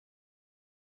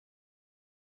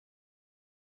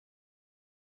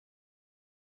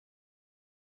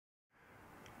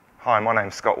Hi, my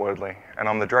name's Scott Wordley and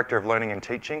I'm the Director of Learning and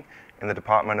Teaching in the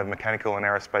Department of Mechanical and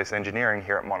Aerospace Engineering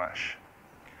here at Monash.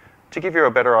 To give you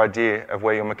a better idea of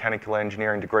where your mechanical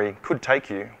engineering degree could take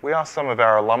you, we asked some of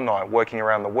our alumni working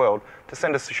around the world to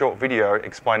send us a short video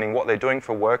explaining what they're doing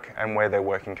for work and where they're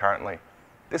working currently.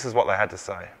 This is what they had to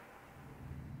say.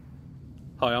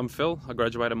 Hi, I'm Phil. I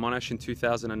graduated Monash in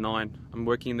 2009. I'm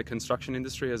working in the construction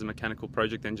industry as a mechanical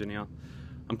project engineer.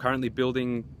 I'm currently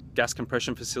building gas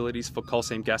compression facilities for coal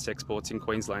seam gas exports in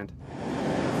Queensland.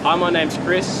 Hi, my name's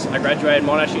Chris. I graduated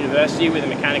Monash University with a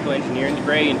mechanical engineering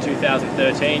degree in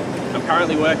 2013. I'm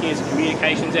currently working as a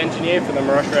communications engineer for the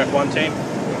Monash F1 team.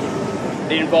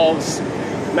 It involves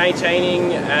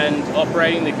maintaining and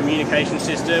operating the communication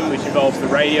system, which involves the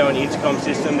radio and intercom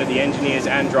system that the engineers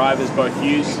and drivers both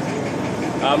use.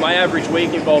 My average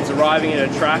week involves arriving at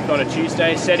a track on a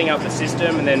Tuesday, setting up the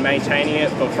system and then maintaining it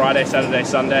for Friday, Saturday,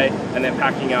 Sunday, and then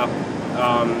packing up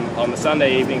on the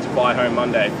Sunday evening to fly home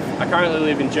Monday. I currently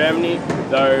live in Germany,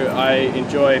 though I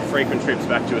enjoy frequent trips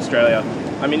back to Australia.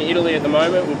 I'm in Italy at the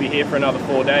moment. We'll be here for another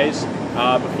 4 days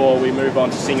before we move on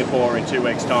to Singapore in 2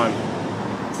 weeks' time.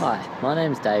 Hi, my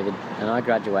name's David and I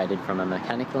graduated from a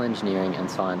mechanical engineering and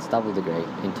science double degree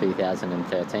in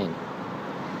 2013.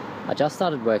 I just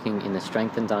started working in the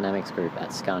Strength and Dynamics group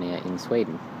at Scania in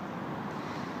Sweden.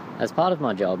 As part of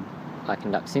my job, I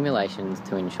conduct simulations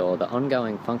to ensure the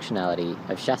ongoing functionality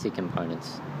of chassis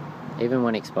components, even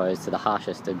when exposed to the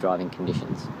harshest of driving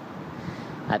conditions.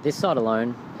 At this site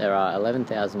alone, there are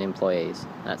 11,000 employees.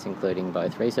 That's including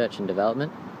both research and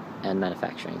development and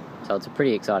manufacturing, so it's a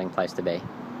pretty exciting place to be.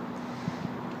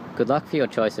 Good luck for your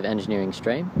choice of engineering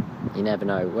stream. You never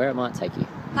know where it might take you.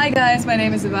 Hi guys, my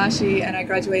name is Avashi and I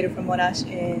graduated from Monash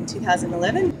in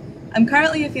 2011. I'm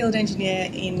currently a field engineer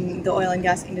in the oil and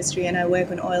gas industry and I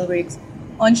work on oil rigs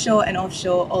onshore and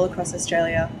offshore all across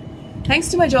Australia. Thanks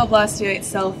to my job last year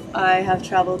itself, I have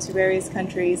travelled to various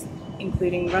countries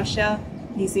including Russia,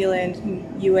 New Zealand,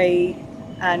 UAE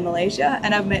and Malaysia,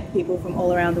 and I've met people from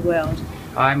all around the world.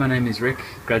 Hi, my name is Rick,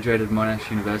 graduated Monash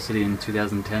University in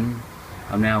 2010.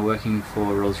 I'm now working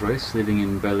for Rolls-Royce, living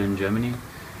in Berlin, Germany.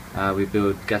 We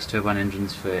build gas turbine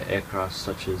engines for aircraft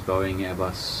such as Boeing,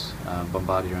 Airbus,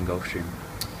 Bombardier and Gulfstream.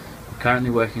 I'm currently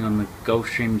working on the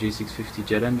Gulfstream G650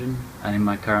 jet engine, and in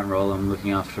my current role I'm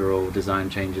looking after all design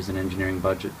changes and engineering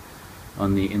budget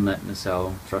on the inlet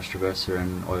nacelle, thrust reverser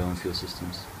and oil and fuel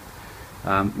systems.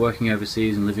 Working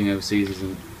overseas and living overseas is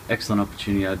an excellent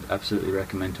opportunity. I'd absolutely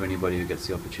recommend to anybody who gets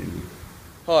the opportunity.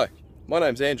 Hi, my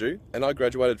name's Andrew and I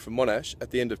graduated from Monash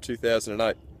at the end of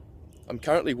 2008. I'm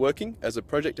currently working as a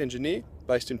project engineer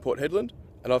based in Port Hedland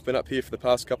and I've been up here for the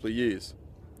past couple of years.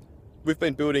 We've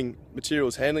been building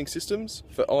materials handling systems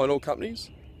for iron ore companies,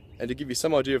 and to give you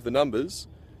some idea of the numbers,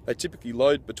 they typically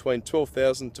load between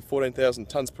 12,000 to 14,000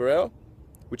 tonnes per hour,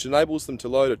 which enables them to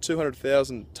load a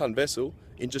 200,000 tonne vessel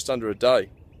in just under a day.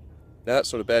 Now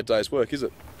that's not a bad day's work, is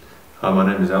it? Hi, my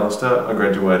name is Alistair. I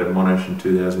graduated Monash in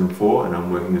 2004 and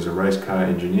I'm working as a race car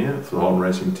engineer for the Holden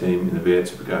racing team in the V8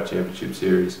 Supercar Championship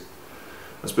Series.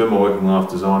 I spent my working life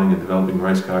designing and developing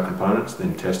race car components,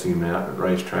 then testing them out at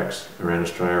racetracks around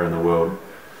Australia and the world.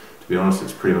 To be honest,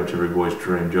 it's pretty much every boy's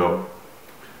dream job.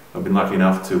 I've been lucky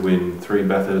enough to win 3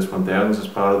 Bathurst 1000s as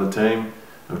part of the team.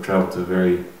 I've travelled to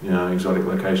very exotic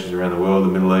locations around the world,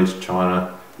 the Middle East,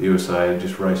 China, the USA,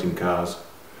 just racing cars.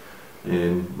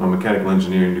 And my mechanical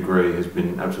engineering degree has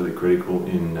been absolutely critical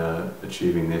in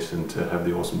achieving this and to have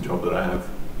the awesome job that I have.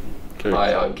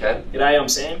 Hi, I'm Ken. G'day, I'm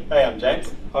Sam. Hey, I'm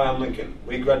James. Hi, I'm Lincoln.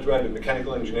 We graduated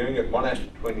mechanical engineering at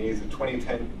Monash between the years of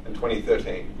 2010 and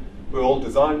 2013. We're all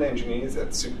design engineers at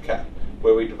Supercat,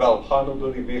 where we develop high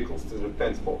mobility vehicles to the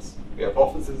Defence Force. We have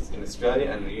offices in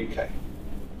Australia and the UK.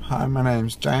 Hi, my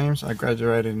name's James. I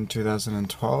graduated in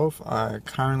 2012. I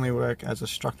currently work as a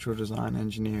structural design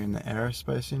engineer in the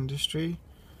aerospace industry,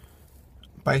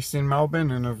 based in Melbourne,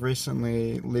 and I've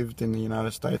recently lived in the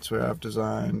United States where I've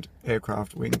designed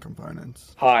aircraft wing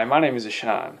components. Hi, my name is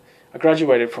Ishan. I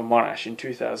graduated from Monash in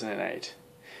 2008.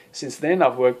 Since then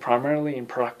I've worked primarily in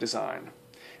product design.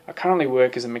 I currently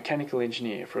work as a mechanical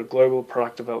engineer for a global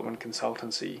product development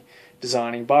consultancy,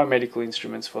 designing biomedical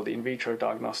instruments for the in vitro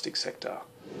diagnostics sector.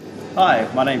 Hi,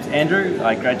 my name's Andrew.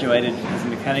 I graduated as a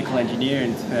mechanical engineer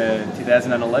in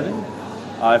 2011.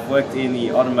 I've worked in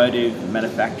the automotive,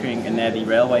 manufacturing and now the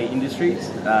railway industries.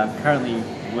 I'm currently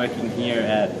working here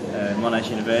at Monash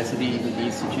University with the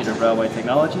Institute of Railway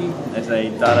Technology as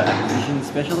a data acquisition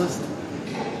specialist.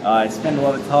 I spend a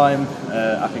lot of time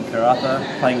up in Karratha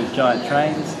playing with giant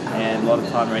trains and a lot of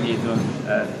time around here doing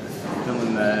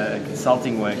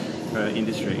consulting work for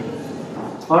industry.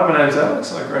 Hi, my name's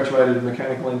Alex. I graduated in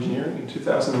mechanical engineering in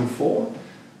 2004.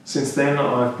 Since then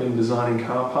I've been designing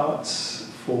car parts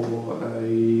for a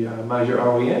major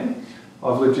OEM.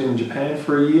 I've lived in Japan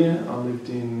for a year, I lived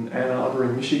in Ann Arbor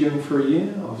in Michigan for a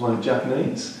year, I've learned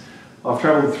Japanese. I've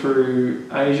travelled through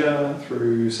Asia,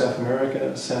 through South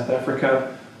America, South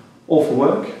Africa, all for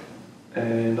work,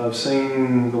 and I've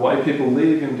seen the way people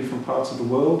live in different parts of the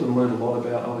world and learned a lot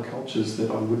about other cultures that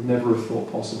I would never have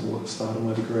thought possible at the start of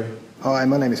my degree. Hi,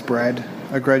 my name is Brad.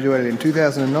 I graduated in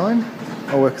 2009.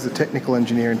 I work as a technical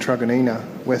engineer in Truganina,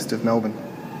 west of Melbourne.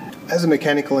 As a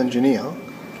mechanical engineer,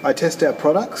 I test our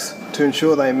products to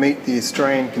ensure they meet the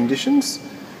Australian conditions,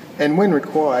 and when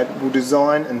required will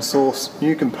design and source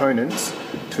new components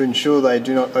to ensure they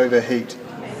do not overheat.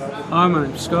 Hi, my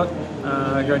name's Scott.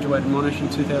 I graduated Monash in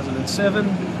 2007.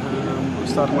 I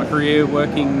started my career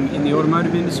working in the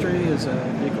automotive industry as a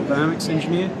vehicle dynamics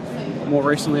engineer. More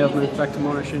recently I've moved back to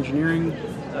Monash Engineering,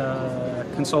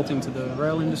 consulting to the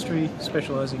rail industry,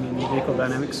 specialising in vehicle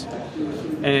dynamics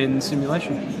and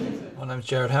simulation. My name's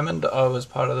Jared Hammond. I was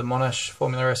part of the Monash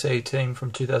Formula SE team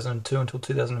from 2002 until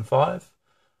 2005.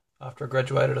 After I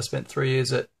graduated, I spent 3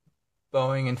 years at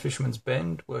Boeing in Fisherman's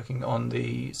Bend, working on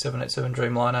the 787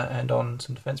 Dreamliner and on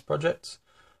some defence projects.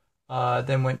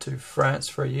 Then went to France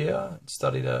for a year,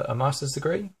 studied a master's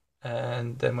degree,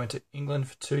 and then went to England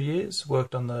for 2 years,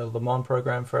 worked on the Le Mans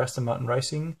program for Aston Martin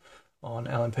Racing on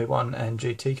LMP1 and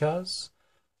GT cars.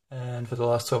 And for the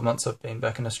last 12 months I've been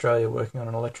back in Australia working on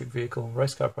an electric vehicle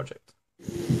race car project.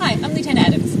 Hi, I'm Lieutenant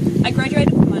Adams. I graduated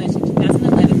from Monash in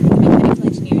 2011 with a mechanical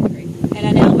engineering degree, and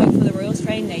I now work for the Royal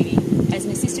Australian Navy as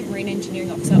an assistant marine engineering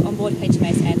officer on board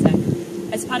HMAS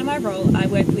Anzac. As part of my role, I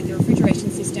work with the refrigeration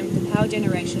system, the power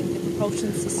generation, the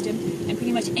propulsion system, and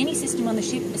pretty much any system on the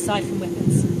ship aside from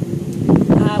weapons.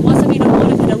 Whilst I've been on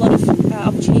board, I've had a lot of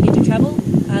opportunity to travel.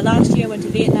 Last year I went to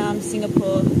Vietnam,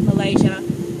 Singapore, Malaysia,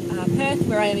 Perth,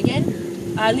 where I am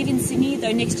again. I live in Sydney,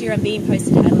 though next year I'm being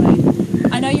posted to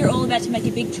Adelaide. I know you're all about to make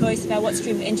a big choice about what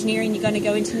stream of engineering you're going to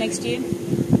go into next year.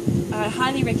 I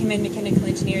highly recommend mechanical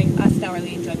engineering. I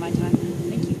thoroughly enjoyed my time.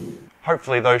 Thank you.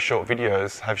 Hopefully those short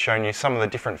videos have shown you some of the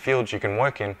different fields you can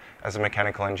work in as a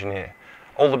mechanical engineer.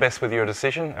 All the best with your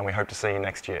decision, and we hope to see you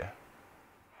next year.